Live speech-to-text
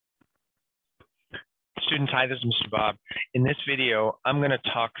Students, hi, this is Mr. Bob. In this video, I'm going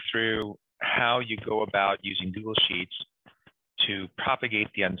to talk through how you go about using Google Sheets to propagate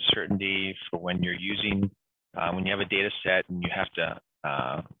the uncertainty for when you're using, when you have a data set and you have to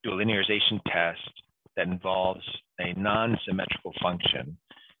do a linearization test that involves a non-symmetrical function.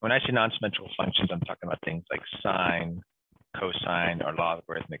 When I say non-symmetrical functions, I'm talking about things like sine, cosine, or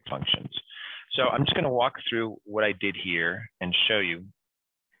logarithmic functions. So I'm just going to walk through what I did here and show you.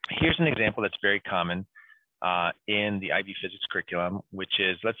 Here's an example that's very common in the IB physics curriculum, which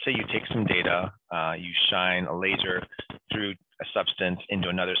is, let's say you take some data, you shine a laser through a substance into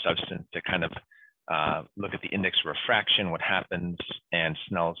another substance to kind of look at the index of refraction, what happens, and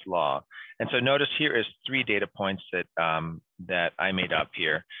Snell's law. And so notice here is 3 data points that, that I made up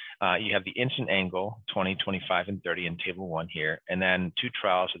here. You have the instant angle, 20, 25, and 30 in table 1 here, and then 2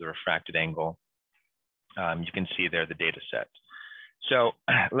 trials of the refracted angle. You can see there the data set. So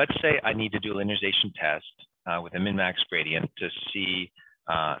let's say I need to do a linearization test with a min-max gradient to see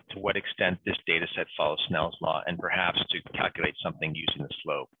to what extent this data set follows Snell's law, and perhaps to calculate something using the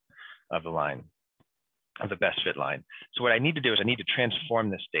slope of the line, of the best fit line. So what I need to do is I need to transform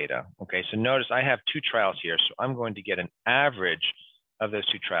this data. Okay, so notice I have 2 trials here, so I'm going to get an average of those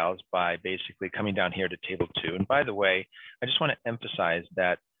 2 trials by basically coming down here to table 2. And by the way, I just want to emphasize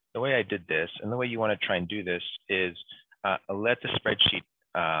that the way I did this and the way you want to try and do this is let the spreadsheet,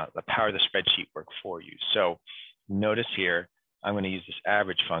 the power of the spreadsheet work for you. So notice here, I'm going to use this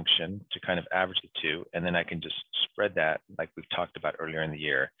average function to kind of average the 2, and then I can just spread that like we've talked about earlier in the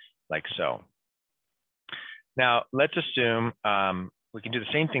year, like so. Now, let's assume we can do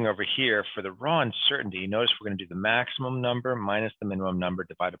the same thing over here for the raw uncertainty. Notice we're going to do the maximum number minus the minimum number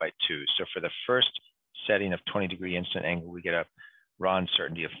divided by 2. So for the first setting of 20-degree instant angle, we get a raw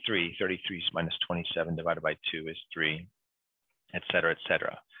uncertainty of 3. 33 minus 27 divided by 2 is 3, et cetera, et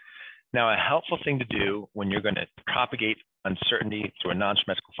cetera. Now, a helpful thing to do when you're going to propagate uncertainty through a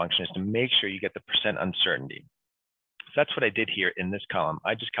non-symmetrical function is to make sure you get the percent uncertainty. So that's what I did here in this column.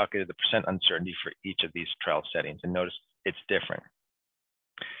 I just calculated the percent uncertainty for each of these trial settings, and notice it's different.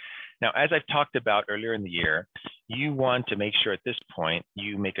 Now, as I've talked about earlier in the year, you want to make sure at this point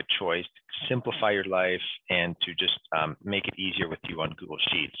you make a choice to simplify your life and to just make it easier with you on Google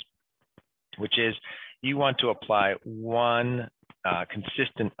Sheets, which is you want to apply one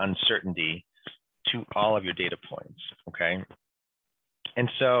consistent uncertainty to all of your data points, okay? And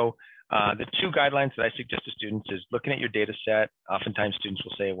so the 2 guidelines that I suggest to students is looking at your data set. Oftentimes students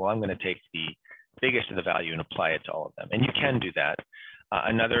will say, well, I'm going to take the biggest of the value and apply it to all of them. And you can do that.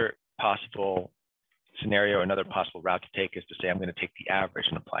 Another possible scenario, another possible route to take is to say, I'm going to take the average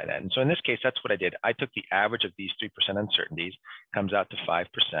and apply that. And so in this case, that's what I did. I took the average of these 3% uncertainties, comes out to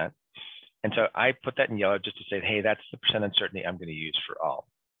 5%. And so I put that in yellow just to say, hey, that's the percent uncertainty I'm going to use for all.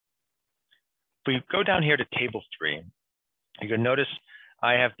 If we go down here to table 3, you're going to notice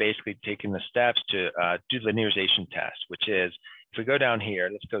I have basically taken the steps to do the linearization test, which is, if we go down here,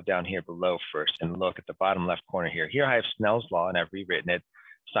 let's go down here below first and look at the bottom left corner here. Here I have Snell's law, and I've rewritten it.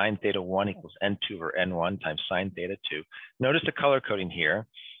 Sine theta 1 equals n2 over n1 times sine theta 2. Notice the color coding here.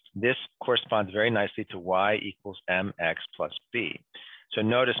 This corresponds very nicely to y equals mx plus b. So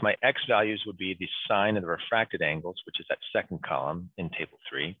notice my x values would be the sine of the refracted angles, which is that second column in table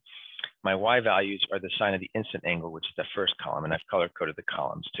 3. My y values are the sine of the instant angle, which is the first column, and I've color coded the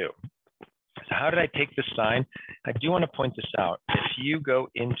columns too. So how did I take this sine? I do want to point this out. If you go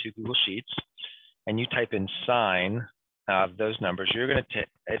into Google Sheets and you type in sine of those numbers, you're going to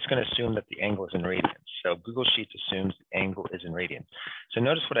it's going to assume that the angle is in radians. So Google Sheets assumes the angle is in radians. So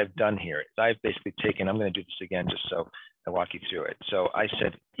notice what I've done here is I've basically taken, I'm going to do this again just so I walk you through it. So I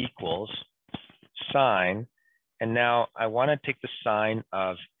said equals sine, and now I want to take the sine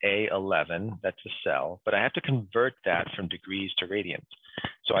of A11, that's a cell, but I have to convert that from degrees to radians.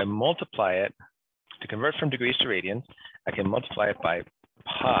 So I multiply it. To convert from degrees to radians, I can multiply it by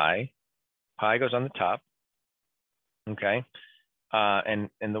pi. Pi goes on the top, okay? And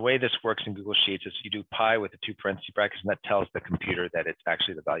the way this works in Google Sheets is you do pi with the 2 parentheses brackets, and that tells the computer that it's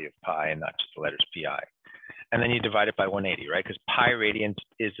actually the value of pi and not just the letters pi. And then you divide it by 180, right? Because pi radians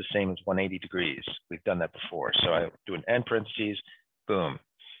is the same as 180 degrees. We've done that before. So I do an n parentheses, boom,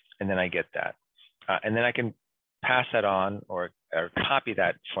 and then I get that. And then I can pass that on or copy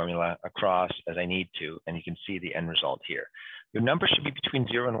that formula across as I need to, and you can see the end result here. Your numbers should be between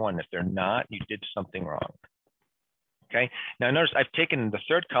 0 and 1. If they're not, you did something wrong. Okay, now notice I've taken the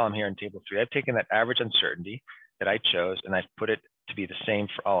third column here in table 3. I've taken that average uncertainty that I chose, and I've put it to be the same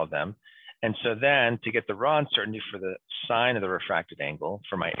for all of them. And so then to get the raw uncertainty for the sine of the refracted angle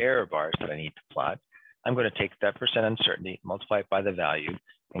for my error bars that I need to plot, I'm going to take that percent uncertainty, multiply it by the value,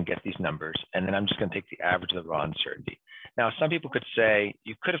 and get these numbers. And then I'm just going to take the average of the raw uncertainty. Now, some people could say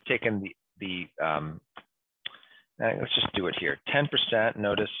you could have taken let's just do it here. 10%.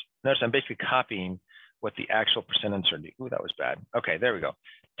 Notice I'm basically copying what the actual percent uncertainty. Ooh, that was bad. Okay, there we go.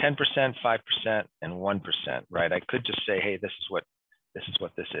 10%, 5%, and 1%. Right? I could just say, hey, this is what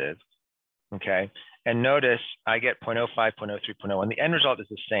this is. Okay. And notice I get 0.05, 0.03, 0.01. The end result is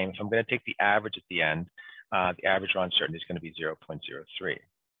the same. If I'm going to take the average at the end, the average raw uncertainty is going to be 0.03.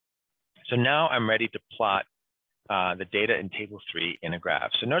 So now I'm ready to plot the data in table 3 in a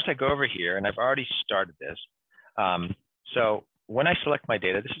graph. So notice I go over here, and I've already started this. So when I select my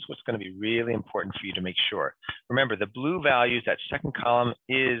data, this is what's going to be really important for you to make sure. Remember, the blue values, that second column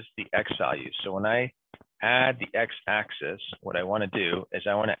is the x values. So when I add the x-axis, what I want to do is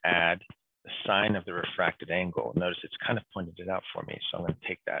I want to add the sine of the refracted angle. Notice it's kind of pointed it out for me, so I'm going to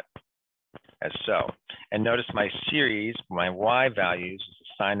take that as so. And notice my series, my y values is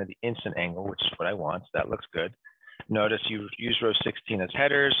the sine of the incident angle, which is what I want, so that looks good. Notice you use row 16 as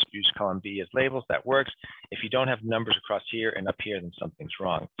headers, use column B as labels, that works. If you don't have numbers across here and up here, then something's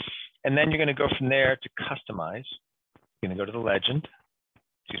wrong. And then you're going to go from there to customize. You're going to go to the legend.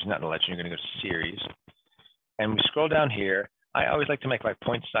 Excuse me, not the legend, you're going to go to series. And we scroll down here. I always like to make my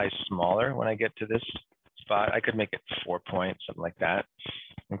point size smaller when I get to this spot. I could make it 4 points, something like that.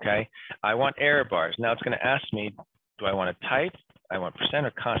 Okay. I want error bars. Now it's going to ask me, do I want to type? I want percent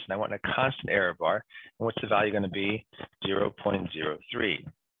or constant. I want a constant error bar. And what's the value going to be? 0.03.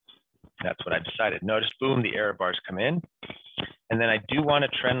 That's what I decided. Notice, boom, the error bars come in. And then I do want a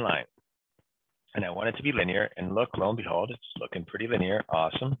trend line. And I want it to be linear. And look, lo and behold, it's looking pretty linear.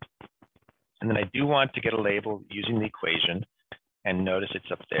 Awesome. And then I do want to get a label using the equation. And notice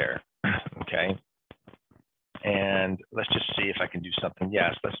it's up there. Okay. And let's just see if I can do something.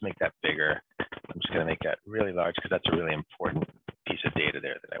 Yes, let's make that bigger. I'm just going to make that really large because that's a really important piece of data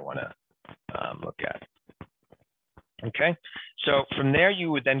there that I want to look at. Okay, so from there you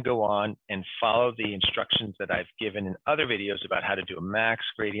would then go on and follow the instructions that I've given in other videos about how to do a max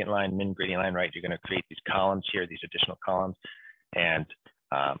gradient line, min gradient line, right? You're going to create these columns here, these additional columns, and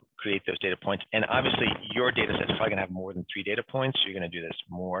create those data points. And obviously your data set is probably going to have more than 3 data points. So you're going to do this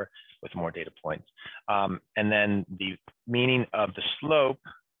more with more data points. And then the meaning of the slope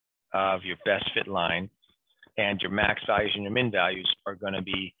of your best fit line and your max values and your min values are going to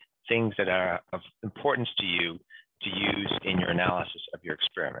be things that are of importance to you to use in your analysis of your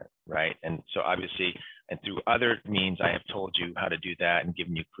experiment, right? And so obviously, and through other means, I have told you how to do that and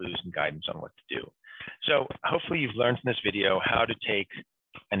given you clues and guidance on what to do. So hopefully you've learned from this video how to take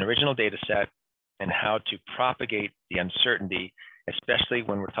an original data set and how to propagate the uncertainty, especially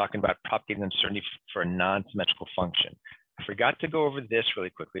when we're talking about propagating uncertainty for a non-symmetrical function. I forgot to go over this really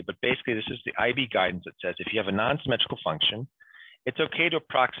quickly, but basically this is the IB guidance that says if you have a non-symmetrical function, it's okay to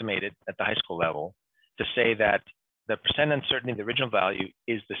approximate it at the high school level to say that the percent uncertainty of the original value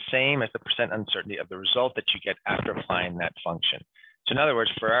is the same as the percent uncertainty of the result that you get after applying that function. So in other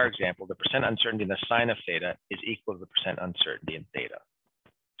words, for our example, the percent uncertainty in the sine of theta is equal to the percent uncertainty in theta.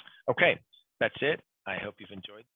 Okay, that's it. I hope you've enjoyed.